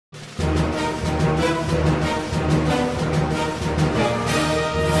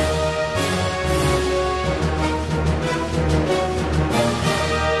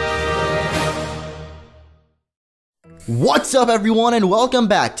What's up everyone and welcome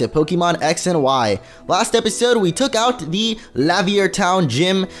back to Pokemon X and Y. Last episode we took out the Lavier Town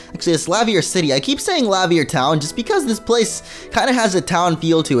gym. Actually it's Lavier City. I keep saying Lavier Town just because this place kind of has a town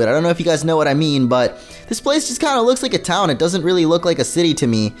feel to it. I don't know if you guys know what I mean, but this place just kind of looks like a town. It doesn't really look like a city to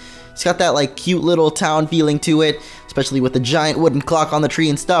me. It's got that like cute little town feeling to it, especially with the giant wooden clock on the tree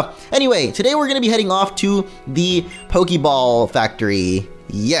and stuff. Anyway, today we're going to be heading off to the Poké Ball Factory.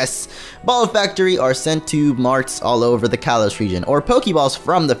 Yes, Ball Factory are sent to marts all over the Kalos region, or Pokeballs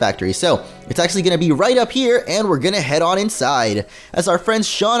from the factory. So it's actually going to be right up here, and we're going to head on inside, as our friends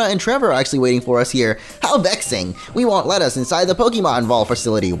Shauna and Trevor are actually waiting for us here. How vexing! We won't let us inside the Pokemon Ball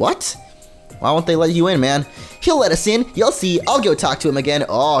facility. What? Why won't they let you in, man? He'll let us in. You'll see. I'll go talk to him again.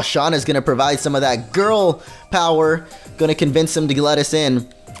 Oh, Shauna's going to provide some of that girl power. Gonna convince him to let us in.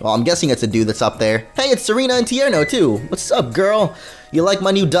 Well, I'm guessing it's a dude that's up there. Hey, it's Serena and Tierno, too. What's up, girl? You like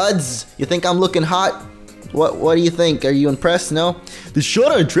my new duds? You think I'm looking hot? What do you think? Are you impressed? No? The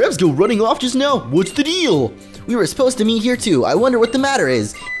Shauna and Trevs go running off just now. What's the deal? We were supposed to meet here, too. I wonder what the matter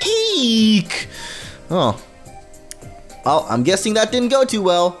is. Eek! Oh. Well, I'm guessing that didn't go too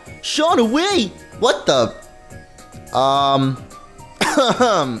well. Shauna, wait! What the?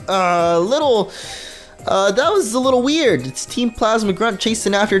 That was a little weird. It's Team Plasma Grunt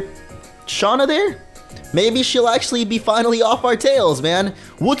chasing after Shauna there? Maybe she'll actually be finally off our tails, man.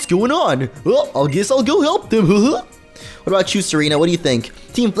 What's going on? Well, I guess I'll go help them. What about you, Serena? What do you think?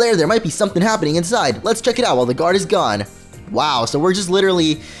 Team Flare, there might be something happening inside. Let's check it out while the guard is gone. Wow, so we're just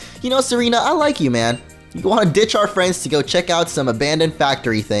literally... You know, Serena, I like you, man. You want to ditch our friends to go check out some abandoned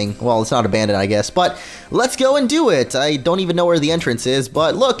factory thing. Well, it's not abandoned, I guess, but let's go and do it. I don't even know where the entrance is,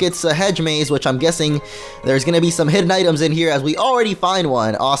 but look, it's a hedge maze, which I'm guessing there's going to be some hidden items in here as we already find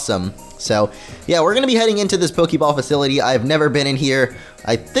one. Awesome. So, yeah, we're going to be heading into this Pokeball facility. I've never been in here.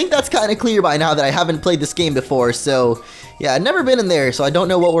 I think that's kind of clear by now that I haven't played this game before, so yeah, I've never been in there, so I don't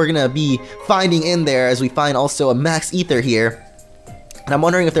know what we're going to be finding in there as we find also a Max Ether here. And I'm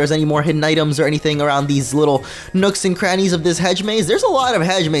wondering if there's any more hidden items or anything around these little nooks and crannies of this hedge maze. There's a lot of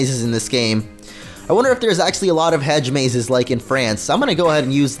hedge mazes in this game. I wonder if there's actually a lot of hedge mazes like in France. I'm gonna go ahead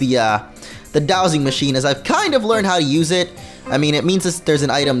and use the dowsing machine, as I've kind of learned how to use it. I mean, it means there's an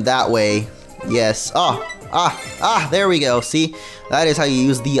item that way. Yes. There we go. See? That is how you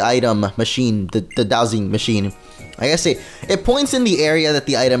use the item machine, the dowsing machine. I guess it points in the area that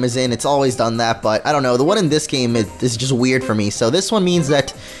the item is in. It's always done that, but I don't know. The one in this game is just weird for me. So this one means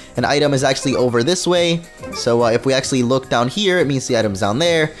that an item is actually over this way. So if we actually look down here, it means the item's down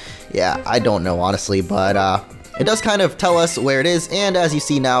there. Yeah, I don't know, honestly, but it does kind of tell us where it is. And as you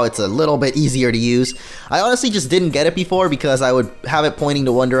see now, it's a little bit easier to use. I honestly just didn't get it before because I would have it pointing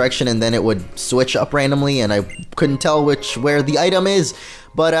to one direction and then it would switch up randomly and I couldn't tell where the item is.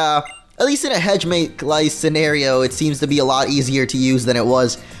 But at least in a hedge maze scenario, it seems to be a lot easier to use than it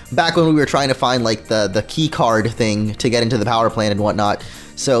was back when we were trying to find like the key card thing to get into the power plant and whatnot.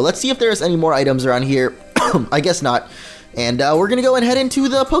 So let's see if there's any more items around here. I guess not. And we're gonna go and head into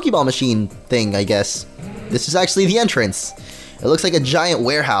the Pokeball machine thing, I guess. This is actually the entrance. It looks like a giant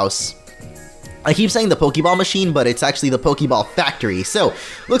warehouse. I keep saying the Pokeball machine, but it's actually the Pokeball Factory. So,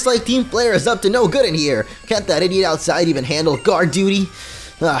 looks like Team Flare is up to no good in here. Can't that idiot outside even handle guard duty?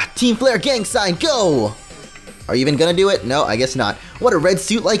 Team Flare gang sign, go! Are you even gonna do it? No, I guess not. What, a red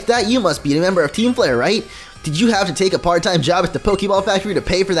suit like that? You must be a member of Team Flare, right? Did you have to take a part-time job at the Pokeball Factory to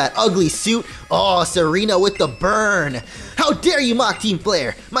pay for that ugly suit? Oh, Serena with the burn! How dare you mock Team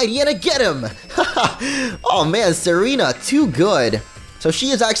Flare! Mightyena, get him! Oh man, Serena, too good. So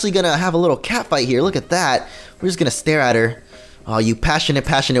she is actually gonna have a little cat fight here, look at that. We're just gonna stare at her. Oh, you passionate,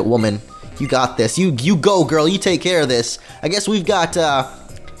 passionate woman. You got this. You go, girl. You take care of this. I guess we've got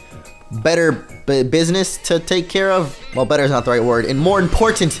better business to take care of. Well, better is not the right word. And more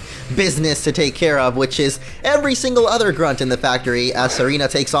important business to take care of, which is every single other grunt in the factory, as Serena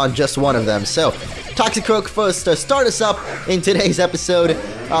takes on just one of them. So, Toxicroak first to start us up in today's episode.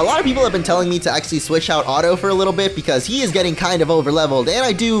 A lot of people have been telling me to actually switch out Otto for a little bit because he is getting kind of over-leveled, and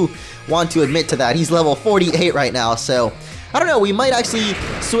I do want to admit to that. He's level 48 right now, so I don't know, we might actually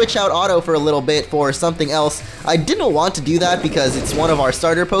switch out Otto for a little bit for something else. I didn't want to do that because it's one of our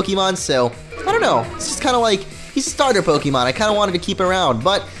starter Pokemon, so I don't know. It's just kind of like, he's a starter Pokemon. I kind of wanted to keep around,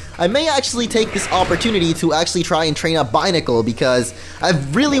 but I may actually take this opportunity to actually try and train up Binacle because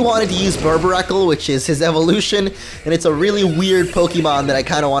I've really wanted to use Berbereckle, which is his evolution, and it's a really weird Pokemon that I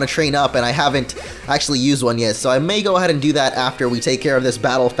kind of want to train up, and I haven't actually used one yet. So I may go ahead and do that after we take care of this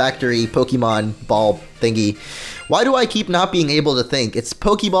Battle Factory Pokemon Ball thingy. Why do I keep not being able to think? It's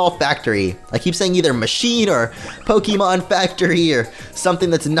Poké Ball Factory. I keep saying either machine or Pokemon Factory or something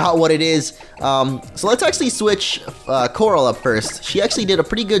that's not what it is. So let's actually switch Coral up first. She actually did a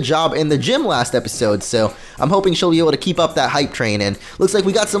pretty good job in the gym last episode, so I'm hoping she'll be able to keep up that hype train. And looks like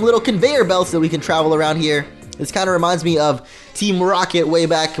we got some little conveyor belts that we can travel around here. This kind of reminds me of Team Rocket way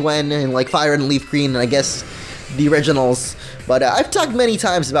back when, in like Fire and Leaf Green, and I guess the originals. But I've talked many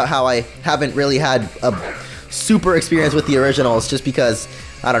times about how I haven't really had a super experience with the originals, just because,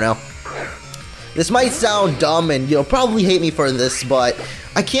 I don't know. This might sound dumb and you'll probably hate me for this, but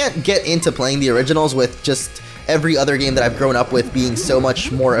I can't get into playing the originals with just every other game that I've grown up with being so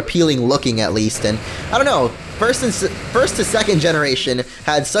much more appealing looking, at least. And I don't know, first to second generation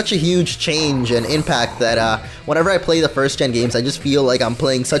had such a huge change and impact that whenever I play the first gen games, I just feel like I'm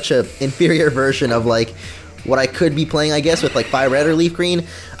playing such a inferior version of like what I could be playing, I guess, with like Fire Red or Leaf Green.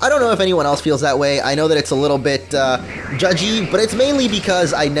 I don't know if anyone else feels that way. I know that it's a little bit judgy, but it's mainly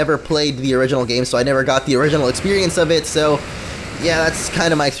because I never played the original game, so I never got the original experience of it. So yeah, that's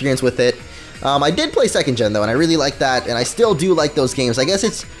kind of my experience with it. I did play second gen though, and I really like that, and I still do like those games. I guess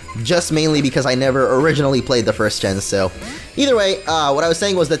it's just mainly because I never originally played the first gen. So either way, what I was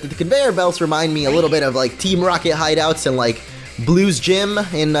saying was that the conveyor belts remind me a little bit of like Team Rocket hideouts and like Blue's Gym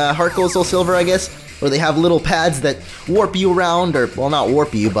in Heart Gold Soul Silver, I guess, where they have little pads that warp you around, or, well, not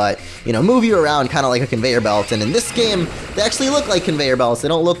warp you, but, you know, move you around kind of like a conveyor belt. And in this game, they actually look like conveyor belts. They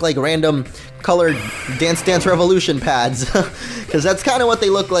don't look like random colored Dance Dance Revolution pads, because that's kind of what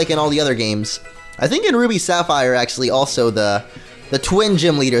they look like in all the other games. I think in Ruby Sapphire, actually, also the twin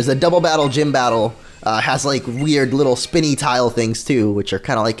gym leaders, the double battle gym battle, has like weird little spinny tile things too, which are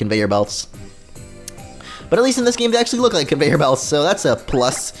kind of like conveyor belts. But at least in this game, they actually look like conveyor belts, so that's a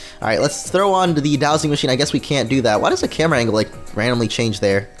plus. Alright, let's throw on to the dowsing machine. I guess we can't do that. Why does the camera angle, like, randomly change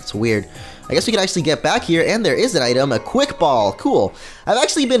there? It's weird. I guess we can actually get back here, and there is an item, a quick ball. Cool. I've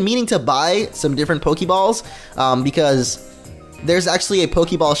actually been meaning to buy some different Pokeballs, because there's actually a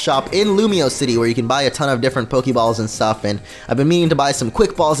Pokeball shop in Lumio City where you can buy a ton of different Pokeballs and stuff, and I've been meaning to buy some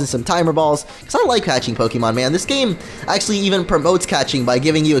quick balls and some timer balls, because I like catching Pokemon, man. This game actually even promotes catching by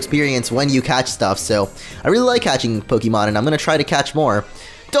giving you experience when you catch stuff, so I really like catching Pokemon, and I'm going to try to catch more.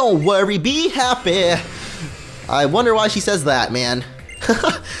 Don't worry, be happy! I wonder why she says that, man.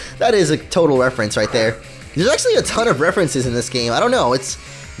 That is a total reference right there. There's actually a ton of references in this game. I don't know, it's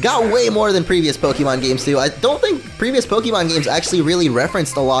got way more than previous Pokemon games do. I don't think previous Pokemon games actually really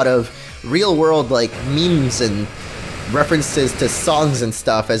referenced a lot of real-world, like, memes and references to songs and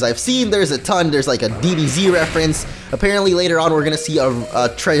stuff. As I've seen, there's a ton. There's, like, a DBZ reference. Apparently, later on, we're gonna see a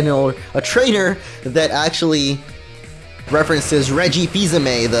trainer that actually references Reggie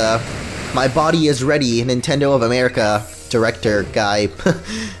Fils-Aimé, the My Body Is Ready Nintendo of America director guy.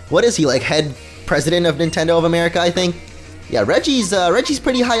 What is he, like, head president of Nintendo of America, I think? Yeah, Reggie's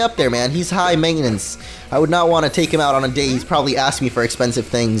pretty high up there, man. He's high maintenance. I would not want to take him out on a date. He's probably asked me for expensive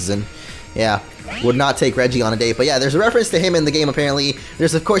things, and yeah, would not take Reggie on a date. But yeah, there's a reference to him in the game, apparently.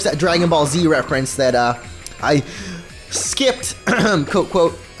 There's, of course, that Dragon Ball Z reference that I skipped,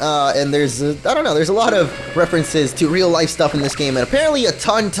 quote, and there's, I don't know, there's a lot of references to real-life stuff in this game, and apparently a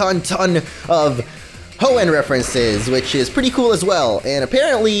ton of Hoenn references, which is pretty cool as well. And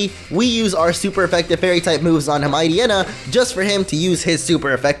apparently, we use our super effective Fairy-type moves on Hamaitiena just for him to use his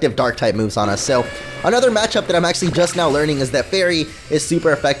super effective Dark-type moves on us. So, another matchup that I'm actually just now learning is that Fairy is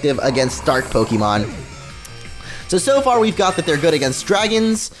super effective against Dark Pokemon. So far we've got that they're good against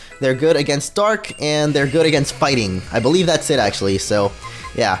dragons, they're good against dark, and they're good against fighting. I believe that's it, actually, so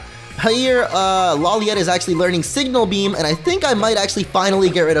yeah. Here, Loliette is actually learning Signal Beam, and I think I might actually finally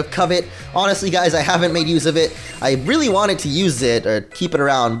get rid of Covet. Honestly, guys, I haven't made use of it. I really wanted to use it, or keep it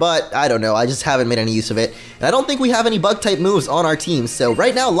around, but I don't know, I just haven't made any use of it. And I don't think we have any Bug-type moves on our team, so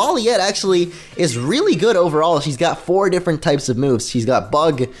right now, Loliette actually is really good overall. She's got 4 different types of moves. She's got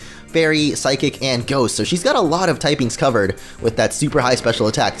Bug, Fairy, Psychic, and Ghost, so she's got a lot of typings covered with that super high special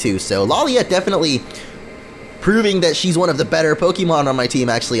attack, too. So Loliette definitely proving that she's one of the better Pokemon on my team,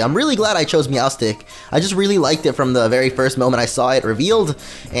 actually. I'm really glad I chose Meowstic. I just really liked it from the very first moment I saw it revealed,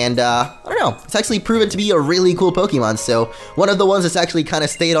 and I don't know, it's actually proven to be a really cool Pokemon, so one of the ones that's actually kind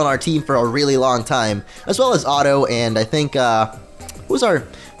of stayed on our team for a really long time, as well as Otto, and I think, who's our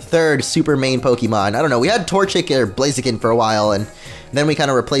third super main Pokemon? I don't know, we had Torchic or Blaziken for a while, and then we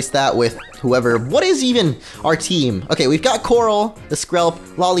kind of replaced that with whoever. What is even our team? Okay, we've got Coral, the Skrelp,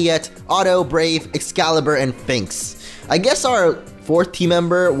 Loliette, Otto, Brave, Excalibur, and Finks. I guess our 4th team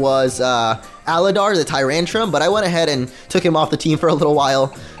member was Aladar, the Tyrantrum, but I went ahead and took him off the team for a little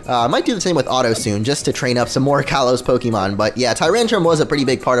while. I might do the same with Otto soon, just to train up some more Kalos Pokemon. But yeah, Tyrantrum was a pretty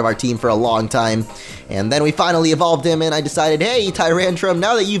big part of our team for a long time. And then we finally evolved him, and I decided, hey, Tyrantrum,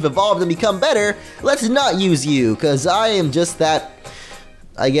 now that you've evolved and become better, let's not use you, because I am just that,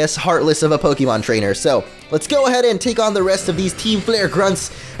 I guess, heartless of a Pokemon trainer. So let's go ahead and take on the rest of these Team Flare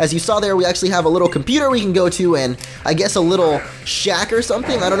grunts. As you saw there, we actually have a little computer we can go to, and I guess a little shack or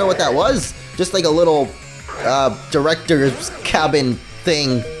something. I don't know what that was. Just like a little director's cabin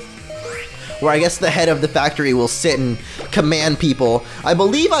thing, where I guess the head of the factory will sit and command people. I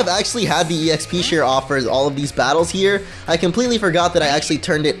believe I've actually had the EXP share off for all of these battles here. I completely forgot that I actually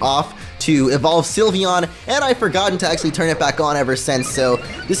turned it off to evolve Sylveon, and I've forgotten to actually turn it back on ever since, so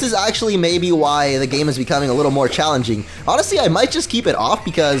this is actually maybe why the game is becoming a little more challenging. Honestly, I might just keep it off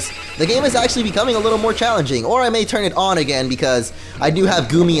because the game is actually becoming a little more challenging, or I may turn it on again because I do have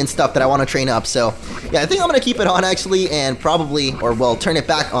Goomy and stuff that I want to train up. So yeah, I think I'm going to keep it on actually, and probably, or well, turn it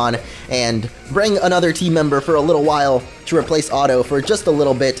back on and bring another team member for a little while to replace Otto for just a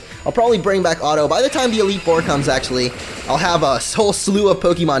little bit. I'll probably bring back Otto. By the time the Elite Four comes, actually, I'll have a whole slew of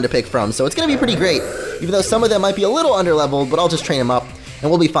Pokemon to pick from, so it's going to be pretty great. Even though some of them might be a little underleveled, but I'll just train them up, and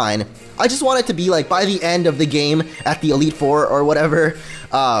we'll be fine. I just want it to be, like, by the end of the game, at the Elite Four or whatever,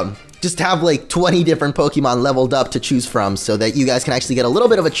 just have like 20 different Pokemon leveled up to choose from so that you guys can actually get a little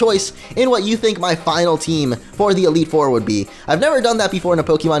bit of a choice in what you think my final team for the Elite Four would be. I've never done that before in a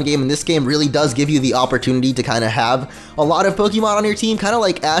Pokemon game, and this game really does give you the opportunity to kind of have a lot of Pokemon on your team, kind of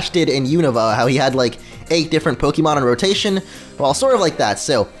like Ash did in Unova, how he had like 8 different Pokemon in rotation. Well, sort of like that.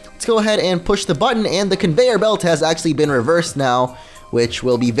 So let's go ahead and push the button, and the conveyor belt has actually been reversed now, which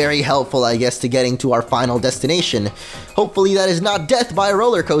will be very helpful, I guess, to getting to our final destination. Hopefully that is not death by a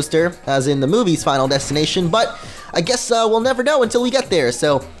roller coaster, as in the movie's final destination, but I guess we'll never know until we get there.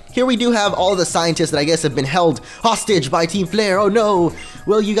 So here we do have all of the scientists that I guess have been held hostage by Team Flare. Oh no!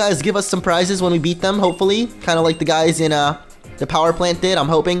 Will you guys give us some prizes when we beat them, hopefully? Kind of like the guys in the power plant did, I'm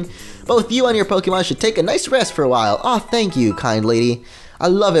hoping. Both you and your Pokemon should take a nice rest for a while. Aw, thank you, kind lady. I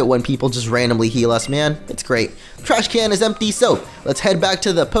love it when people just randomly heal us, man. It's great. Trash can is empty, so let's head back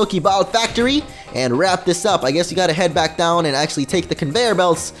to the Poké Ball Factory and wrap this up. I guess you gotta head back down and actually take the conveyor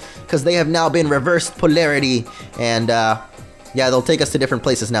belts, because they have now been reversed polarity, and yeah, they'll take us to different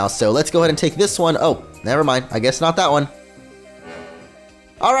places now. So let's go ahead and take this one. Oh, never mind. I guess not that one.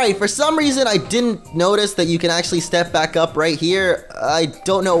 Alright, for some reason I didn't notice that you can actually step back up right here. I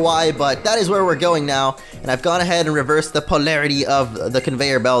don't know why, but that is where we're going now. And I've gone ahead and reversed the polarity of the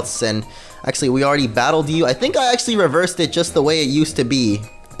conveyor belts, and actually we already battled you. I think I actually reversed it just the way it used to be.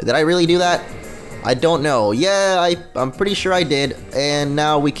 Did I really do that? I don't know. Yeah, I'm pretty sure I did. And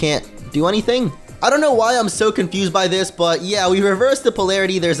now we can't do anything? I don't know why I'm so confused by this, but yeah, we reversed the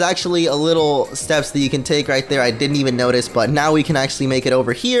polarity. There's actually a little steps that you can take right there. I didn't even notice, but now we can actually make it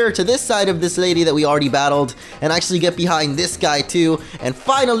over here to this side of this lady that we already battled, and actually get behind this guy too, and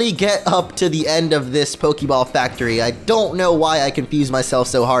finally get up to the end of this Pokeball Factory. I don't know why I confused myself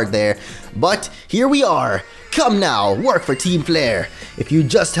so hard there, but here we are. Come now, work for Team Flare. If you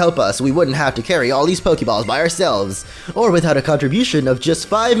just help us, we wouldn't have to carry all these Pokeballs by ourselves. Or without a contribution of just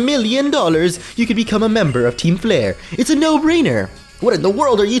 $5 million, you could become a member of Team Flare. It's a no-brainer. What in the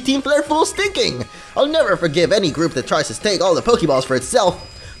world are you Team Flare fools thinking? I'll never forgive any group that tries to take all the Pokeballs for itself.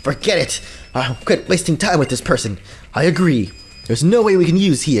 Forget it. I'll quit wasting time with this person. I agree. There's no way we can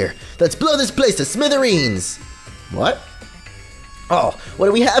use here. Let's blow this place to smithereens. What? Oh, what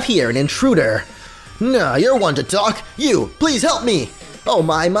do we have here? An intruder. Nah, you're one to talk. You, please help me. Oh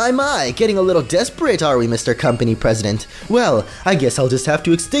my, getting a little desperate, are we, Mr. Company President? Well, I guess I'll just have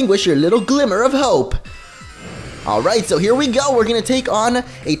to extinguish your little glimmer of hope. Alright, so here we go. We're gonna take on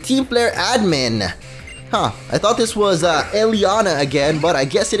a Team Flare admin. Huh, I thought this was Eliana again, but I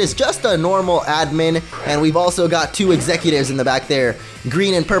guess it is just a normal admin, and we've also got 2 executives in the back there.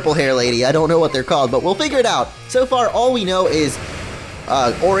 Green and purple hair lady. I don't know what they're called, but we'll figure it out. So far, all we know is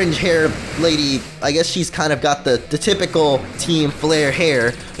orange hair lady. I guess she's kind of got the typical Team Flare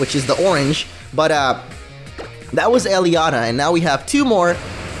hair, which is the orange, but that was Eliana, and now we have 2 more,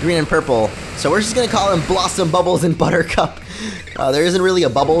 green and purple, so we're just gonna call them Blossom, Bubbles, and Buttercup. There isn't really a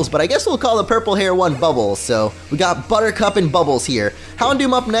Bubbles, but I guess we'll call the purple hair one Bubbles. So we got Buttercup and Bubbles here.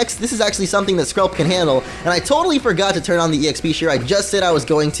 Houndoom up next. This is actually something that Skrelp can handle, and I totally forgot to turn on the EXP share. I just said I was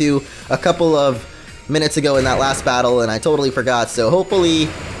going to a couple of minutes ago in that last battle, and I totally forgot, so hopefully,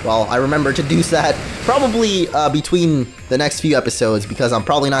 well, I remember to do that probably between the next few episodes, because I'm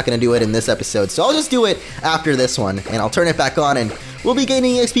probably not going to do it in this episode, so I'll just do it after this one, and I'll turn it back on, and we'll be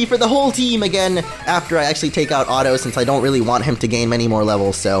gaining EXP for the whole team again after I actually take out Otto, since I don't really want him to gain many more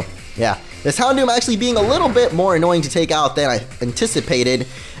levels, so yeah. This Houndoom actually being a little bit more annoying to take out than I anticipated,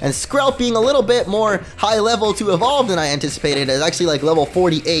 and Skrelp being a little bit more high level to evolve than I anticipated, is actually like level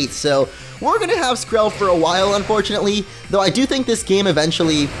 48, so we're gonna have Skrelp for a while, unfortunately, though I do think this game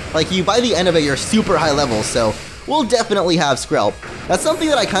eventually, like by the end of it, you're super high level, so we'll definitely have Skrelp. That's something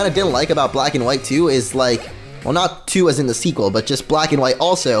that I kind of didn't like about Black and White 2, is like, well, not 2 as in the sequel, but just Black and White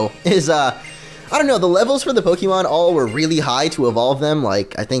also, is, I don't know, the levels for the Pokemon all were really high to evolve them,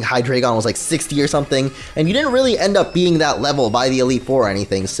 like, I think Hydreigon was like 60 or something, and you didn't really end up being that level by the Elite Four or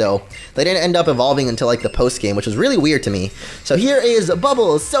anything, so they didn't end up evolving until like the post-game, which was really weird to me. So here is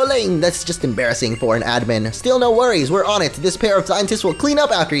Bubbles, Soling, that's just embarrassing for an admin. Still no worries, we're on it, this pair of scientists will clean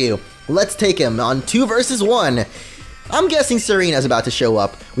up after you. Let's take him on 2 versus 1. I'm guessing Serena's about to show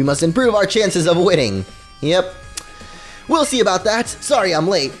up. We must improve our chances of winning. Yep. We'll see about that. Sorry I'm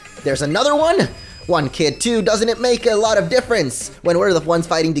late. There's another one? 1 kid, 2, doesn't it make a lot of difference? When we're the ones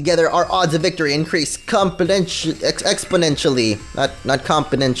fighting together, our odds of victory increase exponentially. Not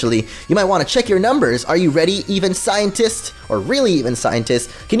confidentially. You might want to check your numbers. Are you ready, even scientist? Or really even scientist?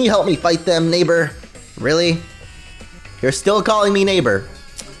 Can you help me fight them, neighbor? Really? You're still calling me neighbor.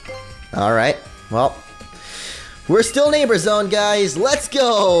 Alright, well, we're still neighbor zone, guys. Let's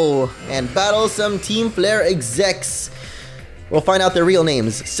go and battle some Team Flare execs. We'll find out their real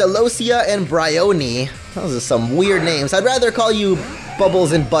names. Celosia and Bryony. Those are some weird names. I'd rather call you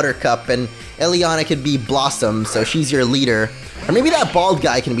Bubbles and Buttercup, and Eliana could be Blossom, so she's your leader. Or maybe that bald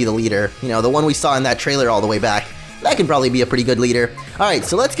guy can be the leader. You know, the one we saw in that trailer all the way back. That could probably be a pretty good leader. Alright,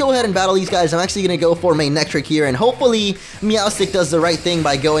 so let's go ahead and battle these guys. I'm actually going to go for main Nectric here, and hopefully Meowstic does the right thing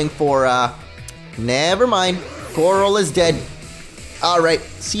by going for, never mind. Coral is dead. Alright,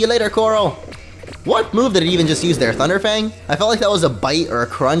 see you later, Coral. What move did it even just use there? Thunderfang? I felt like that was a bite or a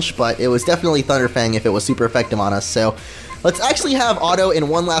crunch, but it was definitely Thunderfang if it was super effective on us. So let's actually have Otto in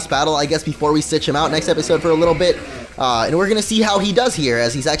one last battle, I guess, before we stitch him out next episode for a little bit. And we're going to see how he does here,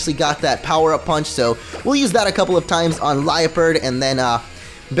 as he's actually got that power-up punch. So we'll use that a couple of times on Liepard and then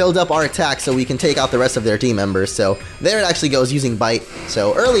build up our attack so we can take out the rest of their team members. So there it actually goes, using Bite.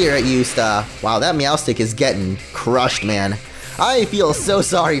 So earlier it used, wow, that Meowstic is getting crushed, man. I feel so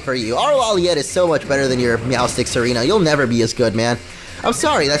sorry for you. Our Loliet is so much better than your Meowstic, Serena. You'll never be as good, man. I'm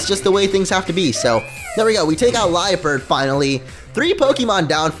sorry, that's just the way things have to be. So, there we go. We take out Liepard, finally. 3 Pokemon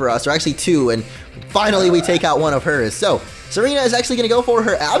down for us, or actually 2, and finally we take out one of hers. So, Serena is actually going to go for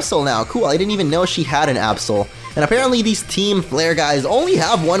her Absol now. Cool, I didn't even know she had an Absol. And apparently these Team Flare guys only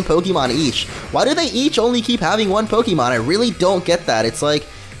have 1 Pokemon each. Why do they each only keep having 1 Pokemon? I really don't get that. It's like,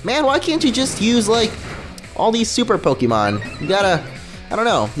 man, why can't you just use, like, all these super Pokemon? You gotta, I don't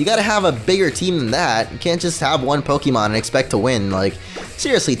know, you gotta have a bigger team than that. You can't just have 1 Pokemon and expect to win. Like,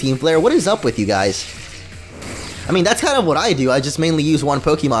 seriously, Team Flare, what is up with you guys? I mean, that's kind of what I do. I just mainly use 1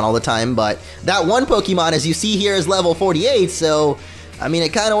 Pokemon all the time, but that 1 Pokemon, as you see here, is level 48, so, I mean,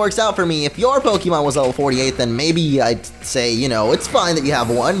 it kind of works out for me. If your Pokemon was level 48, then maybe I'd say, you know, it's fine that you have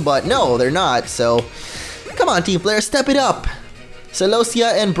 1, but no, they're not, so come on, Team Flare, step it up.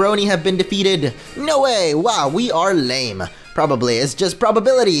 Celosia and Brony have been defeated. No way! Wow, we are lame. Probably. It's just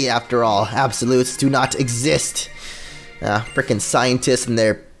probability, after all. Absolutes do not exist. Frickin' scientists and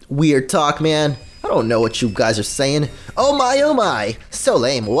their weird talk, man. I don't know what you guys are saying. Oh my, so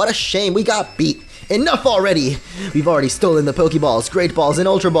lame. What a shame, we got beat. Enough already! We've already stolen the Pokeballs, Great Balls, and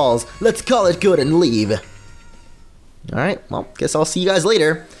Ultra Balls. Let's call it good and leave. Alright, well, guess I'll see you guys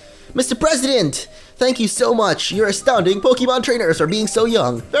later. Mr. President! Thank you so much. You're astounding Pokemon trainers for being so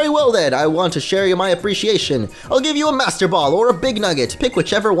young. Very well then, I want to share my appreciation. I'll give you a Master Ball or a Big Nugget. Pick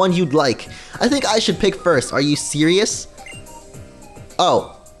whichever one you'd like. I think I should pick first. Are you serious?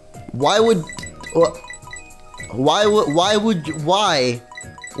 Oh. Why would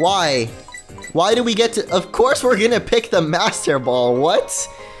do we get to, of course we're gonna pick the Master Ball, what?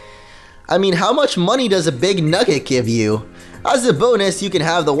 I mean, how much money does a Big Nugget give you? As a bonus, you can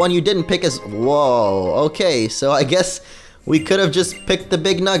have the one you didn't pick as, whoa, okay, so I guess we could have just picked the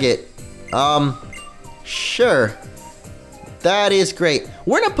Big Nugget. Sure. That is great.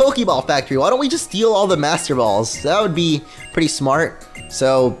 We're in a Poké Ball Factory, why don't we just steal all the Master Balls? That would be pretty smart,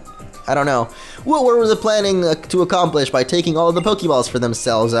 so, I don't know. What were they planning to accomplish by taking all of the Pokeballs for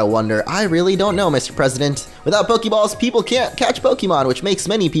themselves, I wonder? I really don't know, Mr. President. Without Pokeballs, people can't catch Pokemon, which makes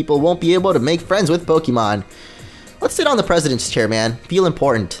many people won't be able to make friends with Pokemon. Let's sit on the president's chair, man. Feel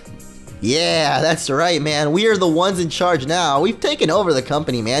important. Yeah, that's right, man. We are the ones in charge now. We've taken over the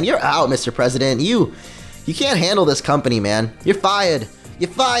company, man. You're out, Mr. President. You can't handle this company, man. You're fired.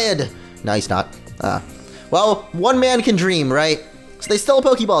 You're fired. No, he's not. Well, one man can dream, right? It's they stole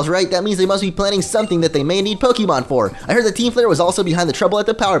Pokeballs, right? That means they must be planning something that they may need Pokemon for. I heard that Team Flare was also behind the trouble at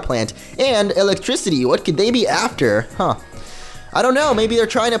the power plant. And electricity, what could they be after? Huh. I don't know, maybe they're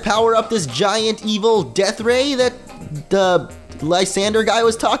trying to power up this giant evil death ray that the Lysander guy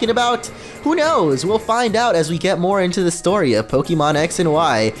was talking about? Who knows? We'll find out as we get more into the story of Pokemon X and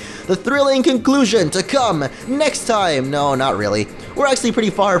Y. The thrilling conclusion to come next time. No, not really. We're actually pretty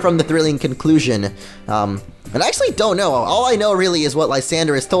far from the thrilling conclusion. And I actually don't know. All I know really is what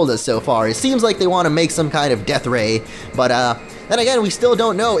Lysander has told us so far. It seems like they want to make some kind of death ray, but then again, we still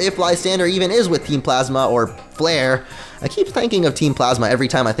don't know if Lysander even is with Team Plasma or Flare. I keep thinking of Team Plasma every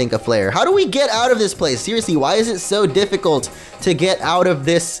time I think of Flare. How do we get out of this place? Seriously, why is it so difficult to get out of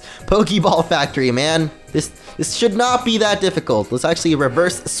this Poké Ball Factory, man? This should not be that difficult. Let's actually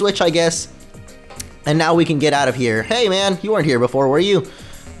reverse switch, I guess. And now we can get out of here. Hey, man, you weren't here before, were you?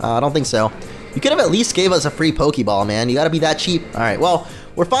 I don't think so. You could have at least gave us a free Pokeball, man. You gotta be that cheap. All right, well,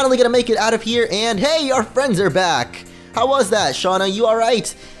 we're finally gonna make it out of here, and hey, our friends are back. How was that, Shauna? You all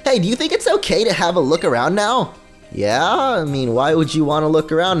right? Hey, do you think it's okay to have a look around now? Yeah, I mean, why would you want to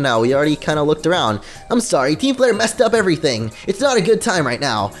look around now? We already kind of looked around. I'm sorry, Team Flare messed up everything. It's not a good time right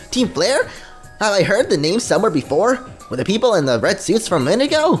now. Team Flare? Have I heard the name somewhere before? Were the people in the red suits from a minute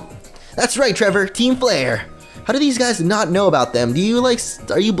ago? That's right, Trevor, Team Flare. How do these guys not know about them? Do you, like,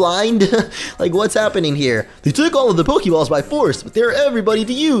 are you blind? Like, what's happening here? They took all of the Pokeballs by force, but they're everybody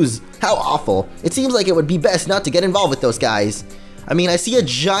to use. How awful. It seems like it would be best not to get involved with those guys. I mean, I see a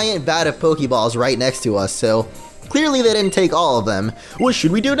giant vat of Pokeballs right next to us, so clearly they didn't take all of them. What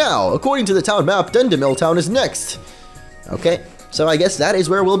should we do now? According to the town map, Dendemil Town is next. Okay, so I guess that is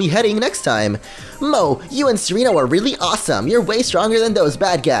where we'll be heading next time. Mo, you and Serena were really awesome. You're way stronger than those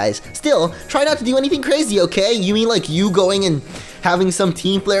bad guys. Still, try not to do anything crazy, okay? You mean like you going and having some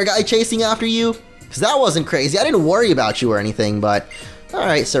Team Flare guy chasing after you? Because that wasn't crazy. I didn't worry about you or anything, but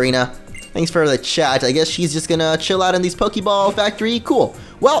alright, Serena. Thanks for the chat. I guess she's just gonna chill out in these Pokeball Factory. Cool.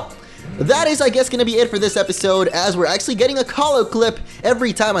 Well, that is, I guess, going to be it for this episode, as we're actually getting a holo clip.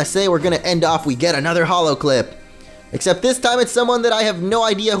 Every time I say we're going to end off, we get another holo clip. Except this time it's someone that I have no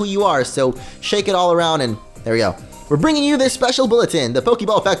idea who you are, so shake it all around and there we go. We're bringing you this special bulletin. The Poké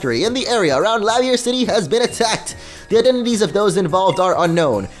Ball Factory in the area around Lavier City has been attacked. The identities of those involved are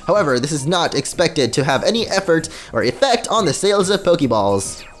unknown. However, this is not expected to have any effort or effect on the sales of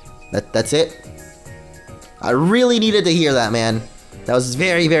Pokeballs. That's it. I really needed to hear that, man. That was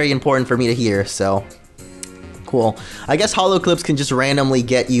very, very important for me to hear, so cool. I guess holo clips can just randomly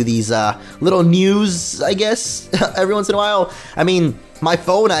get you these little news, I guess, every once in a while. I mean, my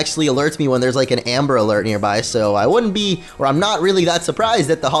phone actually alerts me when there's like an Amber Alert nearby, so I wouldn't be, or I'm not really that surprised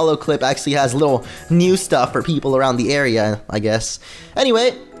that the holo clip actually has little news stuff for people around the area, I guess.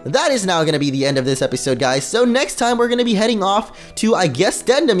 Anyway, that is now going to be the end of this episode, guys. So next time we're going to be heading off to, I guess,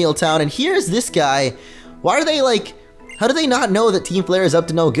 Dendemil Town, and here's this guy. Why are they like... How do they not know that Team Flare is up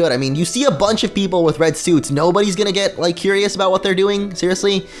to no good? I mean, you see a bunch of people with red suits. Nobody's gonna get, like, curious about what they're doing?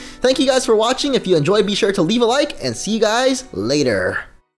 Seriously? Thank you guys for watching. If you enjoyed, be sure to leave a like, and see you guys later.